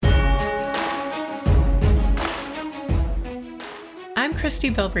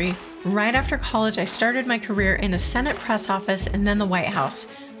Christy Bilbrey. Right after college, I started my career in a Senate press office and then the White House.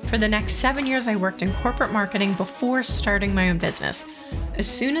 For the next 7 years, I worked in corporate marketing before starting my own business. As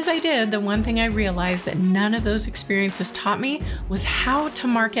soon as I did, the one thing I realized that none of those experiences taught me was how to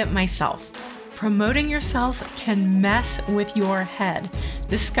market myself. Promoting yourself can mess with your head.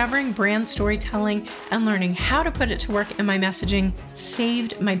 Discovering brand storytelling and learning how to put it to work in my messaging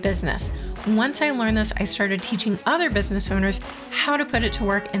saved my business. Once I learned this, I started teaching other business owners how to put it to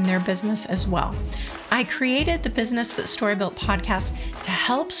work in their business as well. I created the Business That Story Built podcast to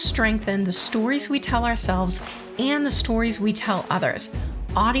help strengthen the stories we tell ourselves and the stories we tell others.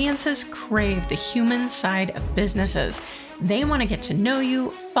 Audiences crave the human side of businesses. They want to get to know you,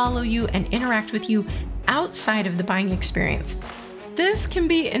 follow you, and interact with you outside of the buying experience. This can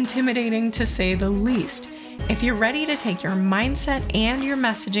be intimidating to say the least. If you're ready to take your mindset and your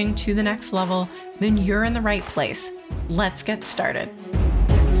messaging to the next level, then you're in the right place. Let's get started.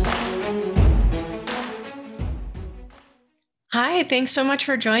 Hi, thanks so much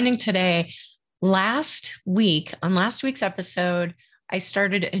for joining today. Last week's episode, I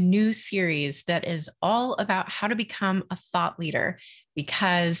started a new series that is all about how to become a thought leader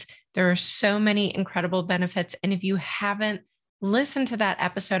because there are so many incredible benefits. And if you haven't listened to that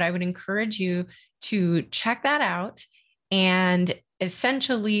episode, I would encourage you to check that out. And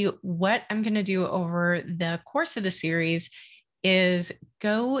essentially, what I'm going to do over the course of the series is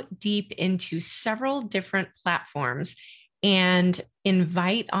go deep into several different platforms and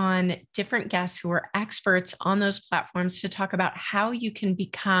invite on different guests who are experts on those platforms to talk about how you can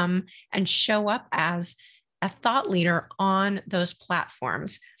become and show up as a thought leader on those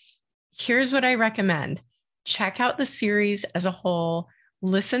platforms. Here's what I recommend. Check out the series as a whole,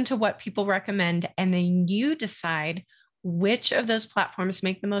 listen to what people recommend, and then you decide which of those platforms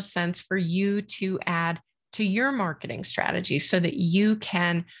make the most sense for you to add to your marketing strategy so that you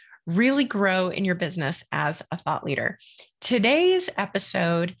can really grow in your business as a thought leader. Today's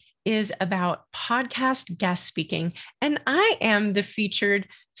episode is about podcast guest speaking, and I am the featured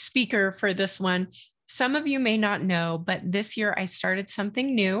speaker for this one. Some of you may not know, but this year I started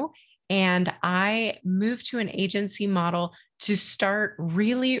something new and I moved to an agency model to start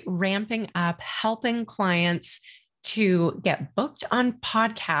really ramping up, helping clients to get booked on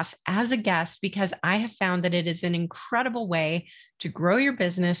podcasts as a guest, because I have found that it is an incredible way to grow your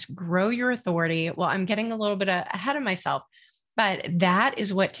business, grow your authority. Well, I'm getting a little bit ahead of myself, but that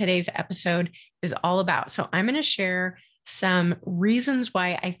is what today's episode is all about. So I'm going to share some reasons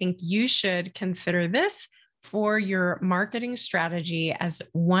why I think you should consider this for your marketing strategy as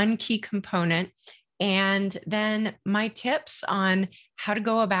one key component, and then my tips on how to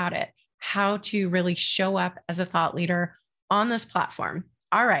go about it, how to really show up as a thought leader on this platform.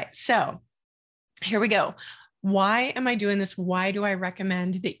 All right, so here we go. Why am I doing this? Why do I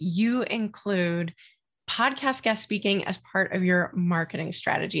recommend that you include podcast guest speaking as part of your marketing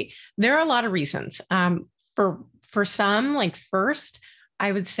strategy? There are a lot of reasons. For some, like first,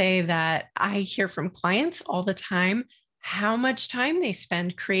 I would say that I hear from clients all the time how much time they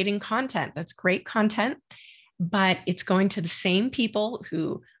spend creating content. That's great content, but it's going to the same people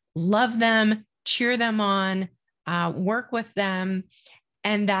who love them, cheer them on, work with them.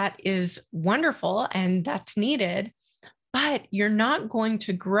 And that is wonderful and that's needed, but you're not going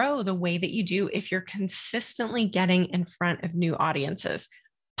to grow the way that you do if you're consistently getting in front of new audiences.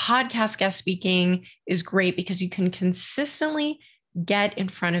 Podcast guest speaking is great because you can consistently get in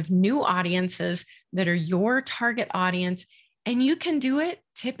front of new audiences that are your target audience, and you can do it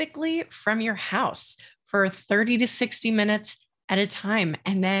typically from your house for 30 to 60 minutes at a time,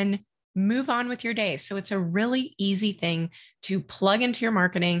 and then move on with your day. So it's a really easy thing to plug into your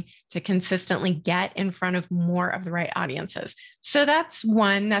marketing to consistently get in front of more of the right audiences. So that's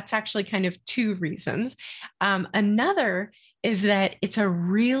one. That's actually kind of two reasons. Another is that it's a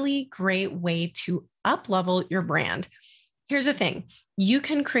really great way to up-level your brand. Here's the thing. You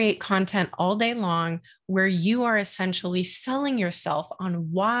can create content all day long where you are essentially selling yourself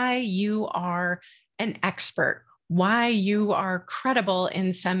on why you are an expert, why you are credible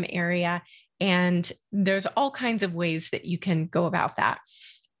in some area. And there's all kinds of ways that you can go about that.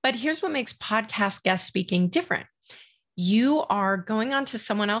 But here's what makes podcast guest speaking different. You are going on to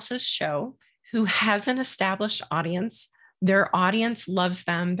someone else's show who has an established audience. Their audience loves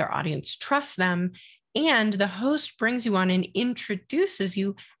them. Their audience trusts them. And the host brings you on and introduces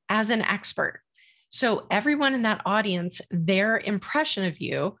you as an expert. So everyone in that audience, their impression of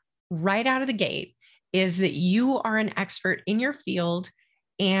you right out of the gate is that you are an expert in your field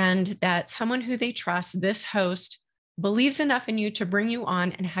and that someone who they trust, this host, believes enough in you to bring you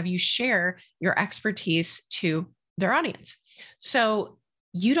on and have you share your expertise to their audience. So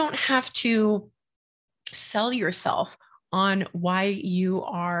you don't have to sell yourself on why you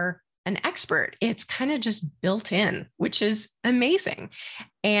are an expert. It's kind of just built in, which is amazing.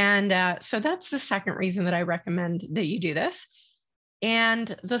 And so that's the second reason that I recommend that you do this.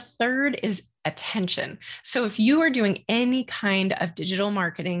 And the third is attention. So if you are doing any kind of digital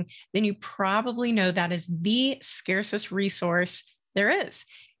marketing, then you probably know that is the scarcest resource there is.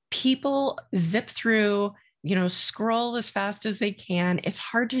 People zip through, scroll as fast as they can. It's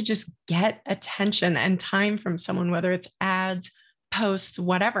hard to just get attention and time from someone, whether it's ads, posts,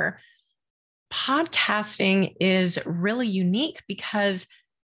 whatever. Podcasting is really unique because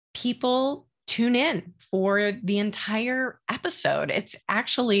people tune in for the entire episode. It's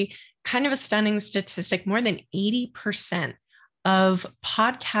actually kind of a stunning statistic. More than 80% of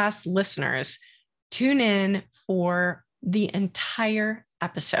podcast listeners tune in for the entire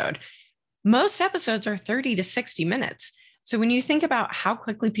episode. Most episodes are 30 to 60 minutes. So when you think about how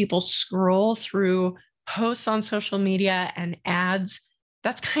quickly people scroll through posts on social media and ads,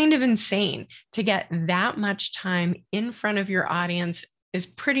 that's kind of insane. To get that much time in front of your audience is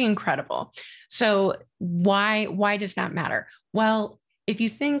pretty incredible. So why does that matter? Well, if you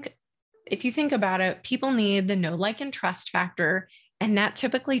think about it, people need the know, like, and trust factor. And that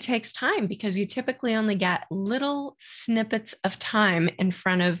typically takes time because you typically only get little snippets of time in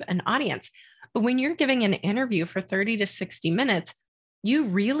front of an audience. But when you're giving an interview for 30 to 60 minutes, you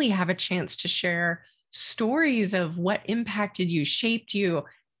really have a chance to share stories of what impacted you, shaped you,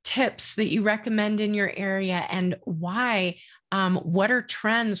 tips that you recommend in your area, and why. What are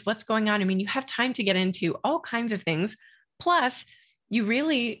trends? What's going on? I mean, you have time to get into all kinds of things. Plus, you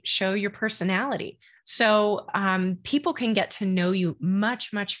really show your personality. So people can get to know you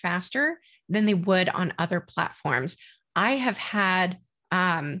much, much faster than they would on other platforms. I have had,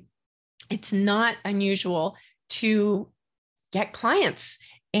 it's not unusual to get clients.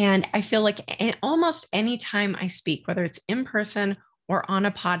 And I feel like almost any time I speak, whether it's in person or on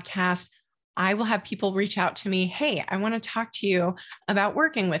a podcast, I will have people reach out to me. Hey, I want to talk to you about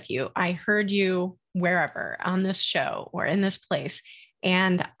working with you. I heard you wherever on this show or in this place,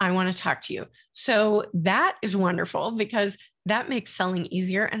 and I want to talk to you. So that is wonderful because that makes selling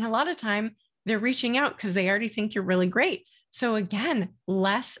easier. And a lot of time they're reaching out because they already think you're really great. So again,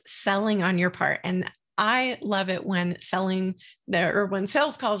 less selling on your part. And I love it when when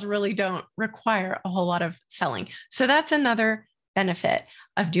sales calls really don't require a whole lot of selling. So that's another benefit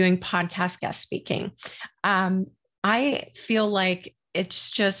of doing podcast guest speaking. I feel like it's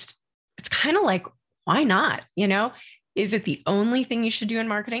kind of like, why not? Is it the only thing you should do in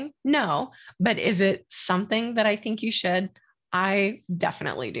marketing? No, but is it something that I think you should? I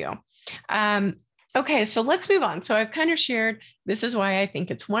definitely do. Okay, so let's move on. So I've kind of shared, this is why I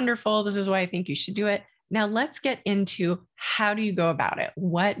think it's wonderful. This is why I think you should do it. Now let's get into, how do you go about it?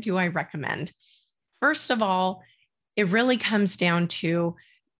 What do I recommend? First of all, it really comes down to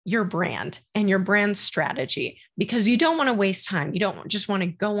your brand and your brand strategy, because you don't want to waste time. You don't just want to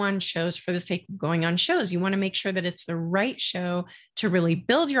go on shows for the sake of going on shows. You want to make sure that it's the right show to really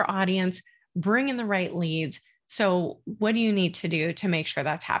build your audience, bring in the right leads. So what do you need to do to make sure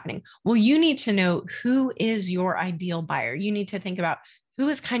that's happening? Well, you need to know who is your ideal buyer. You need to think about who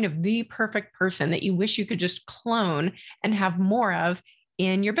is kind of the perfect person that you wish you could just clone and have more of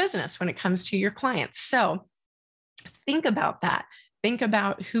in your business when it comes to your clients. So think about that. Think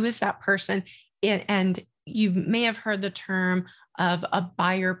about who is that person. And you may have heard the term of a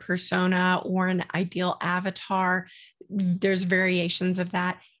buyer persona or an ideal avatar. There's variations of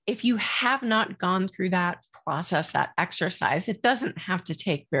that. If you have not gone through that process, that exercise, it doesn't have to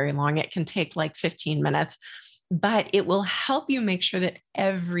take very long. It can take like 15 minutes, but it will help you make sure that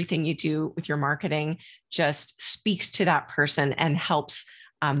everything you do with your marketing just speaks to that person and helps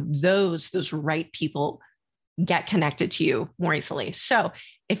those right people get connected to you more easily. So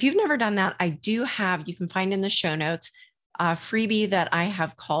if you've never done that, you can find in the show notes a freebie that I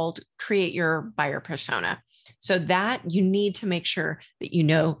have called Create Your Buyer Persona. So that you need to make sure that you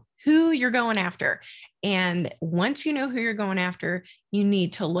know who you're going after. And once you know who you're going after, you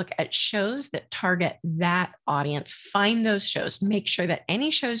need to look at shows that target that audience. Find those shows. Make sure that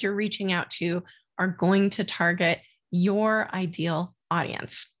any shows you're reaching out to are going to target your ideal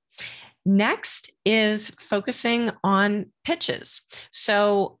audience. Next is focusing on pitches.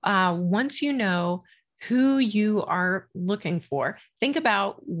 So once you know who you are looking for, think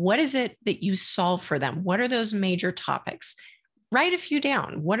about what is it that you solve for them? What are those major topics? Write a few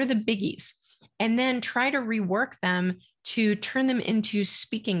down. What are the biggies? And then try to rework them to turn them into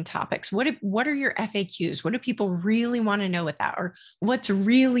speaking topics. What are your FAQs? What do people really want to know with that? Or what's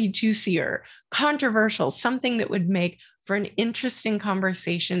really juicy or controversial, something that would make for an interesting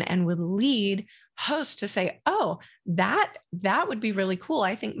conversation and would lead hosts to say, oh, that would be really cool.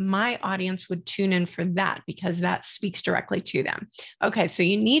 I think my audience would tune in for that because that speaks directly to them. Okay, so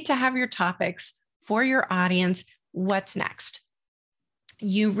you need to have your topics for your audience. What's next?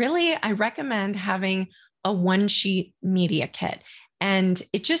 I recommend having a one-sheet media kit. And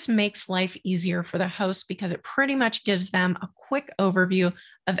it just makes life easier for the host because it pretty much gives them a quick overview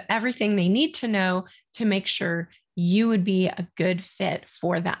of everything they need to know to make sure you would be a good fit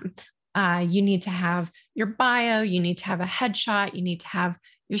for them. You need to have your bio, you need to have a headshot, you need to have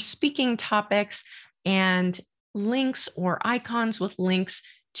your speaking topics and links or icons with links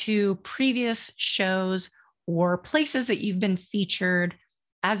to previous shows or places that you've been featured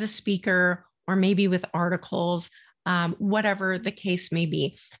as a speaker or maybe with articles, whatever the case may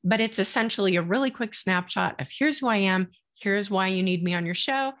be. But it's essentially a really quick snapshot of here's who I am, here's why you need me on your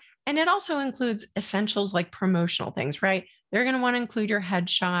show. And it also includes essentials like promotional things, right? They're going to want to include your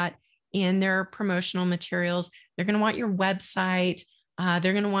headshot in their promotional materials. They're going to want your website.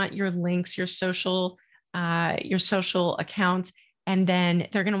 They're going to want your links, your social accounts. And then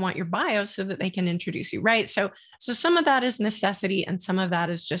they're going to want your bio so that they can introduce you, right? So some of that is necessity and some of that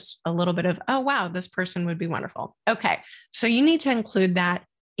is just a little bit of, oh, wow, this person would be wonderful. Okay, so you need to include that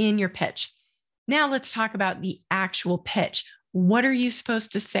in your pitch. Now let's talk about the actual pitch. What are you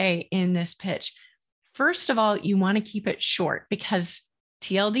supposed to say in this pitch? First of all, you want to keep it short because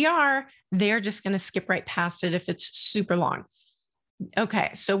TLDR, they're just going to skip right past it if it's super long. Okay,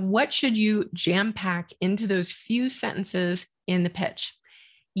 so what should you jam pack into those few sentences in the pitch?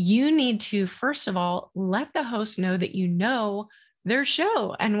 You need to, first of all, let the host know that you know their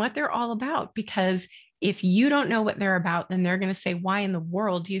show and what they're all about. Because if you don't know what they're about, then they're going to say, why in the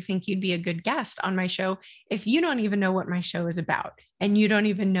world do you think you'd be a good guest on my show if you don't even know what my show is about and you don't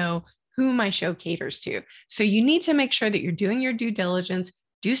even know who my show caters to? So you need to make sure that you're doing your due diligence,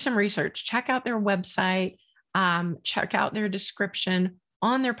 do some research, check out their website, check out their description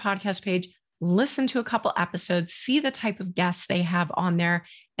on their podcast page, listen to a couple episodes, see the type of guests they have on there,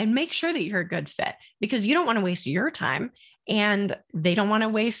 and make sure that you're a good fit because you don't want to waste your time and they don't want to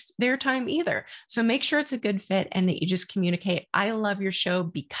waste their time either. So make sure it's a good fit and that you just communicate, I love your show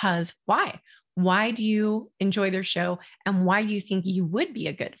because why? Why do you enjoy their show? And why do you think you would be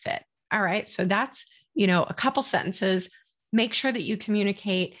a good fit? All right. So that's, a couple sentences. Make sure that you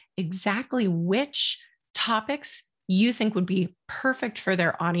communicate exactly which topics you think would be perfect for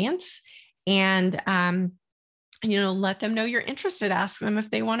their audience and let them know you're interested. Ask them if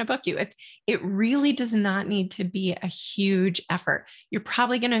they want to book you. It really does not need to be a huge effort. You're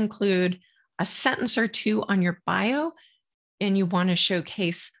probably going to include a sentence or two on your bio, and you want to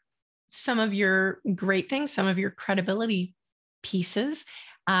showcase some of your great things, some of your credibility pieces.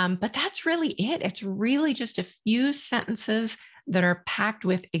 But that's really it. It's really just a few sentences that are packed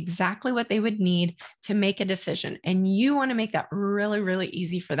with exactly what they would need to make a decision. And you want to make that really, really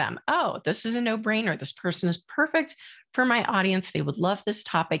easy for them. Oh, this is a no-brainer. This person is perfect for my audience. They would love this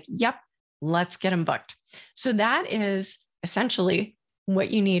topic. Yep, let's get them booked. So that is essentially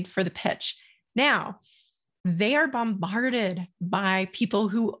what you need for the pitch. Now, they are bombarded by people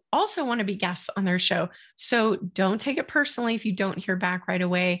who also want to be guests on their show. So don't take it personally if you don't hear back right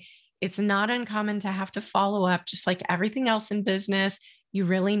away. It's not uncommon to have to follow up, just like everything else in business. You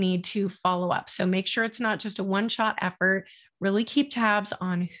really need to follow up. So make sure it's not just a one-shot effort. Really keep tabs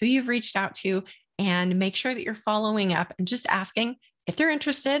on who you've reached out to and make sure that you're following up and just asking if they're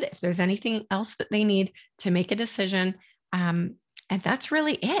interested, if there's anything else that they need to make a decision. And that's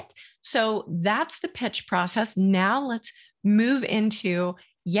really it. So that's the pitch process. Now let's move into,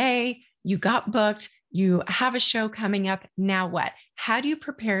 yay, you got booked. You have a show coming up. Now what? How do you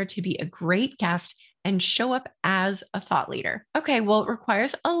prepare to be a great guest and show up as a thought leader? Okay, well, it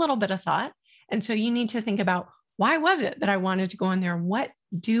requires a little bit of thought. And so you need to think about, why was it that I wanted to go on there? What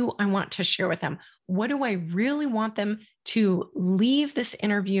do I want to share with them? What do I really want them to leave this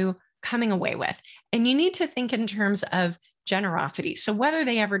interview coming away with? And you need to think in terms of generosity. So whether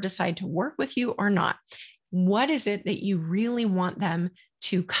they ever decide to work with you or not, what is it that you really want them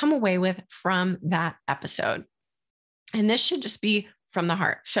to come away with from that episode? And this should just be from the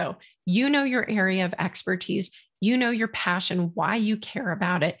heart. So your area of expertise, your passion, why you care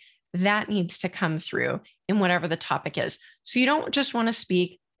about it, that needs to come through in whatever the topic is. So you don't just want to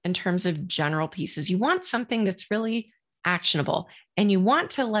speak in terms of general pieces. You want something that's really actionable and you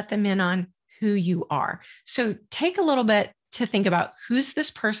want to let them in on who you are. So take a little bit to think about, who's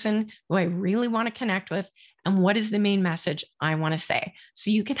this person who I really want to connect with and what is the main message I want to say. So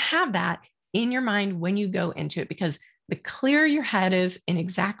you can have that in your mind when you go into it, because the clearer your head is in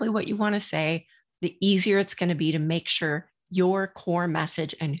exactly what you want to say, the easier it's going to be to make sure your core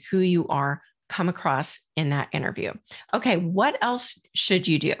message and who you are come across in that interview. Okay, what else should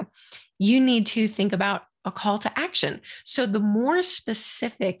you do? You need to think about a call to action. So the more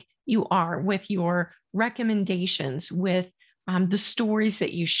specific you are with your recommendations, with the stories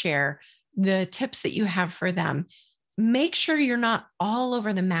that you share, the tips that you have for them, make sure you're not all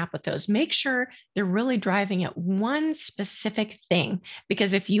over the map with those. Make sure they're really driving at one specific thing.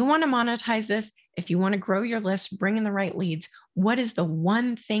 Because if you want to monetize this, if you want to grow your list, bring in the right leads, what is the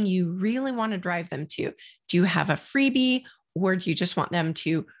one thing you really want to drive them to? Do you have a freebie, or do you just want them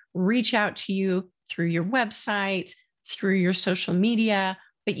to reach out to you through your website, through your social media,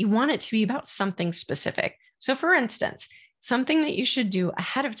 but you want it to be about something specific? So for instance, something that you should do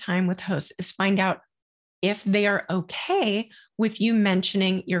ahead of time with hosts is find out if they are okay with you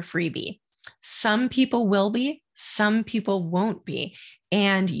mentioning your freebie. Some people will be, some people won't be.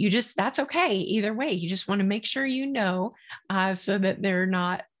 And that's okay either way. You just want to make sure you know, so that they're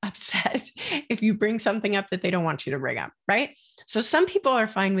not upset if you bring something up that they don't want you to bring up, right? So some people are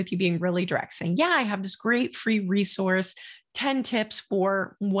fine with you being really direct, saying, yeah, I have this great free resource, 10 tips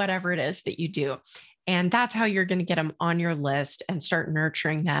for whatever it is that you do. And that's how you're going to get them on your list and start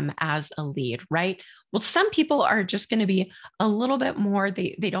nurturing them as a lead, right? Well, some people are just going to be a little bit more,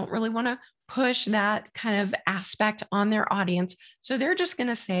 they don't really want to push that kind of aspect on their audience. So they're just going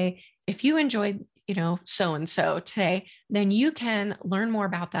to say, if you enjoyed, so-and-so today, then you can learn more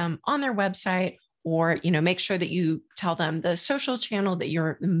about them on their website, or, make sure that you tell them the social channel that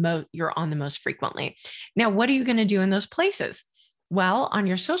you're on the most frequently. Now, what are you going to do in those places? Well, on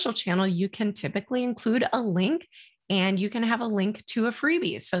your social channel, you can typically include a link, and you can have a link to a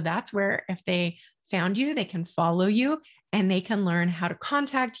freebie. So that's where if they found you, they can follow you and they can learn how to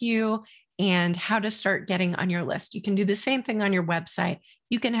contact you and how to start getting on your list. You can do the same thing on your website.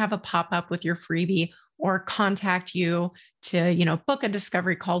 You can have a pop-up with your freebie, or contact you to, book a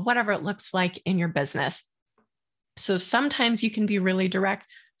discovery call, whatever it looks like in your business. So sometimes you can be really direct.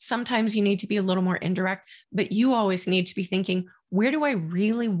 Sometimes you need to be a little more indirect, but you always need to be thinking, where do I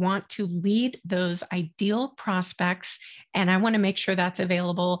really want to lead those ideal prospects? And I want to make sure that's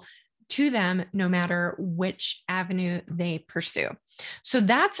available to them no matter which avenue they pursue. So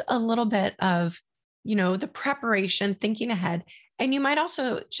that's a little bit of, the preparation, thinking ahead. And you might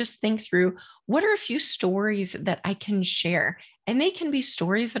also just think through, what are a few stories that I can share? And they can be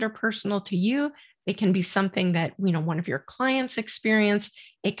stories that are personal to you. It can be something that, one of your clients experienced.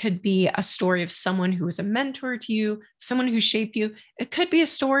 It could be a story of someone who was a mentor to you, someone who shaped you. It could be a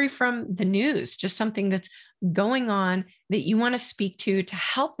story from the news, just something that's going on that you want to speak to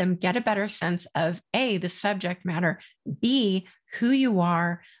help them get a better sense of A, the subject matter, B, who you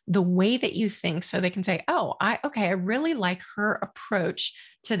are, the way that you think, so they can say, oh, I really like her approach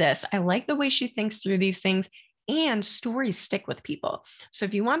to this. I like the way she thinks through these things. And stories stick with people. So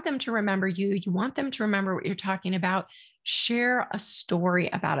if you want them to remember you want them to remember what you're talking about, share a story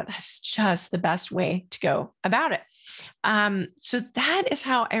about it. That's just the best way to go about it. So that is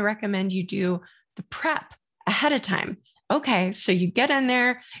how I recommend you do the prep ahead of time. Okay, so you get in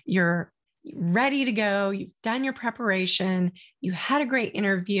there, you're ready to go, you've done your preparation, you had a great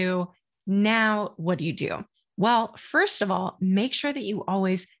interview. Now, what do you do? Well, first of all, make sure that you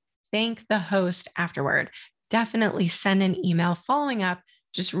always thank the host afterward. Definitely send an email following up,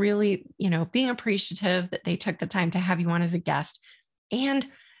 just really, being appreciative that they took the time to have you on as a guest. And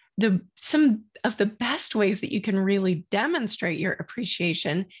some of the best ways that you can really demonstrate your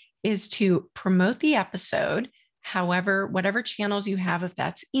appreciation is to promote the episode, whatever channels you have, if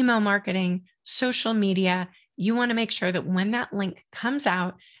that's email marketing, social media, you want to make sure that when that link comes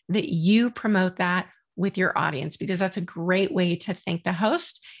out, that you promote that with your audience, because that's a great way to thank the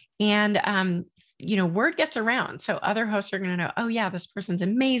host. And, word gets around. So other hosts are going to know, oh yeah, this person's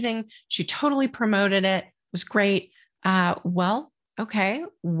amazing. She totally promoted it. It was great. Well, okay,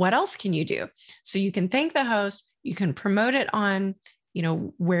 what else can you do? So you can thank the host. You can promote it on,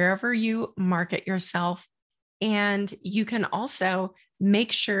 wherever you market yourself. And you can also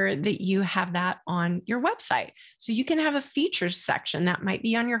make sure that you have that on your website. So you can have a features section that might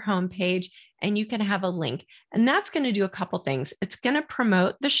be on your homepage, and you can have a link. And that's going to do a couple things. It's going to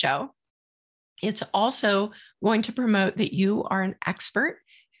promote the show. It's also going to promote that you are an expert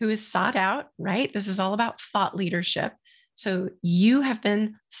who is sought out, right? This is all about thought leadership. So you have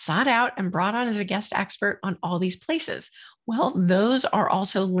been sought out and brought on as a guest expert on all these places. Well, those are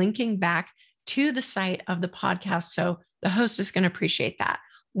also linking back to the site of the podcast. So the host is going to appreciate that.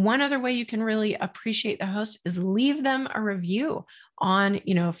 One other way you can really appreciate the host is leave them a review on,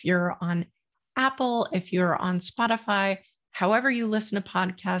 if you're on Apple, if you're on Spotify, however you listen to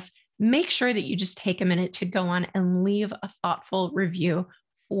podcasts, make sure that you just take a minute to go on and leave a thoughtful review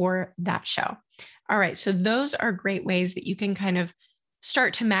for that show. All right. So those are great ways that you can kind of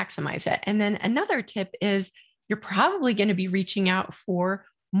start to maximize it. And then another tip is you're probably going to be reaching out for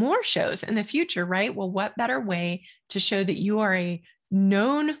more shows in the future, right? Well, what better way to show that you are a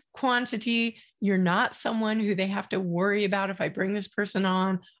known quantity? You're not someone who they have to worry about. If I bring this person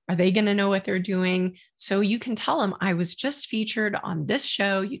on, are they going to know what they're doing? So you can tell them, I was just featured on this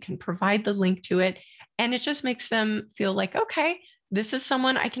show. You can provide the link to it. And it just makes them feel like, okay, this is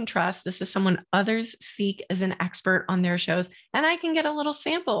someone I can trust. This is someone others seek as an expert on their shows. And I can get a little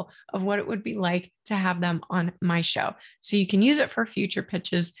sample of what it would be like to have them on my show. So you can use it for future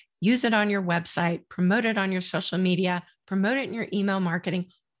pitches, use it on your website, promote it on your social media, promote it in your email marketing.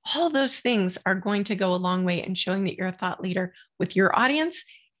 All those things are going to go a long way in showing that you're a thought leader with your audience.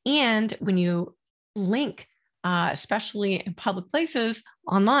 And when you link, especially in public places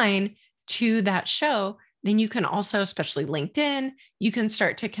online, to that show, then you can also, especially LinkedIn, you can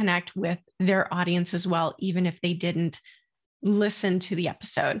start to connect with their audience as well, even if they didn't listen to the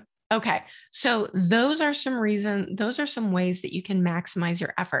episode. Okay, so those are some ways that you can maximize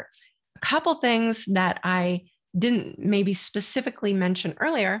your effort. A couple things that I didn't maybe specifically mention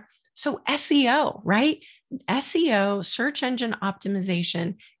earlier. So SEO, right? SEO, search engine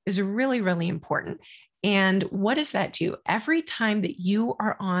optimization, is really, really important. And what does that do? Every time that you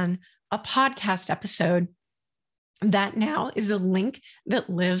are on a podcast episode, that now is a link that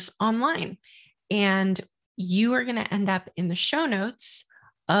lives online. And you are going to end up in the show notes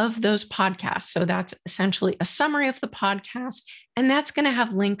of those podcasts. So that's essentially a summary of the podcast. And that's going to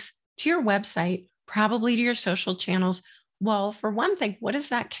have links to your website, probably to your social channels. Well, for one thing, what does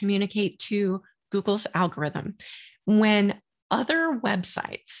that communicate to Google's algorithm? When other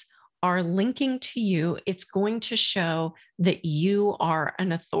websites are linking to you, it's going to show that you are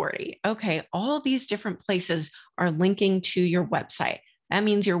an authority. Okay, all these different places are linking to your website. That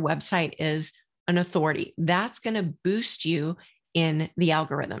means your website is an authority. That's going to boost you in the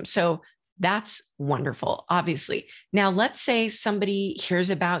algorithm. So that's wonderful, obviously. Now, let's say somebody hears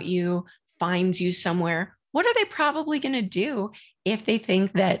about you, finds you somewhere. What are they probably going to do if they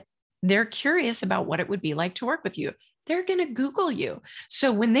think that they're curious about what it would be like to work with you? They're going to Google you.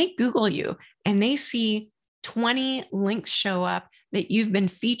 So when they Google you and they see 20 links show up that you've been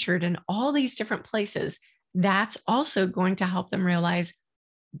featured in all these different places, that's also going to help them realize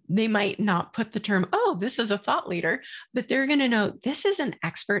they might not put the term, oh, this is a thought leader, but they're going to know this is an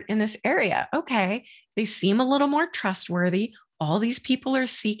expert in this area. Okay, they seem a little more trustworthy. All these people are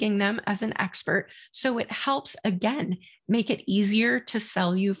seeking them as an expert. So it helps, again, make it easier to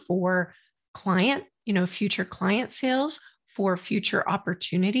sell you for future client sales, for future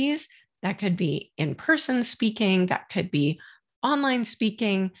opportunities. That could be in-person speaking, that could be online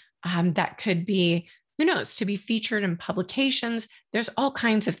speaking, that could be, who knows, to be featured in publications. There's all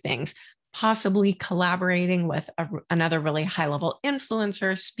kinds of things, possibly collaborating with another really high-level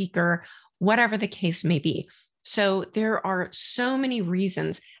influencer, speaker, whatever the case may be. So there are so many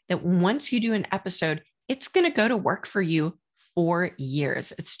reasons that once you do an episode, it's going to go to work for you for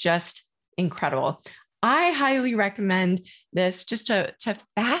years. It's just incredible. I highly recommend this just to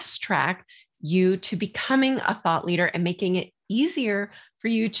fast track you to becoming a thought leader and making it easier for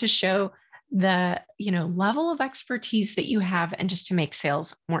you to show the level of expertise that you have and just to make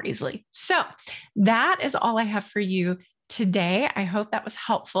sales more easily. So that is all I have for you today. I hope that was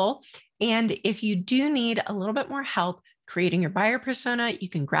helpful. And if you do need a little bit more help creating your buyer persona, you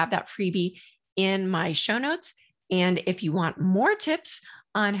can grab that freebie in my show notes. And if you want more tips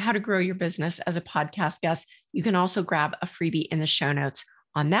on how to grow your business as a podcast guest, you can also grab a freebie in the show notes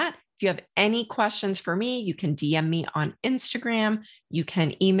on that. If you have any questions for me, you can DM me on Instagram. You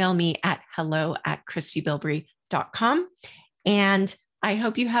can email me at hello@christybilbrey.com. And I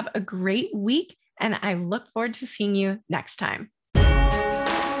hope you have a great week, and I look forward to seeing you next time.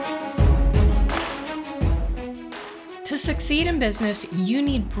 To succeed in business, you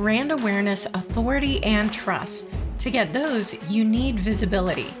need brand awareness, authority, and trust. To get those, you need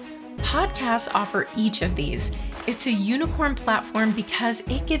visibility. Podcasts offer each of these. It's a unicorn platform because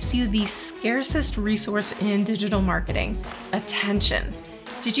it gives you the scarcest resource in digital marketing: attention.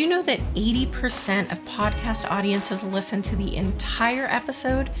 Did you know that 80% of podcast audiences listen to the entire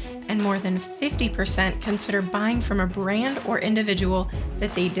episode, and more than 50% consider buying from a brand or individual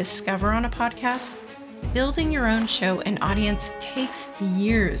that they discover on a podcast? Building your own show and audience takes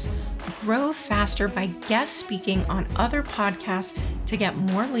years. Grow faster by guest speaking on other podcasts to get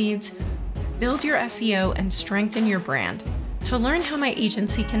more leads, build your SEO, and strengthen your brand. To learn how my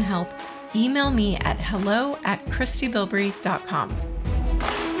agency can help, email me at hello@christybilbrey.com.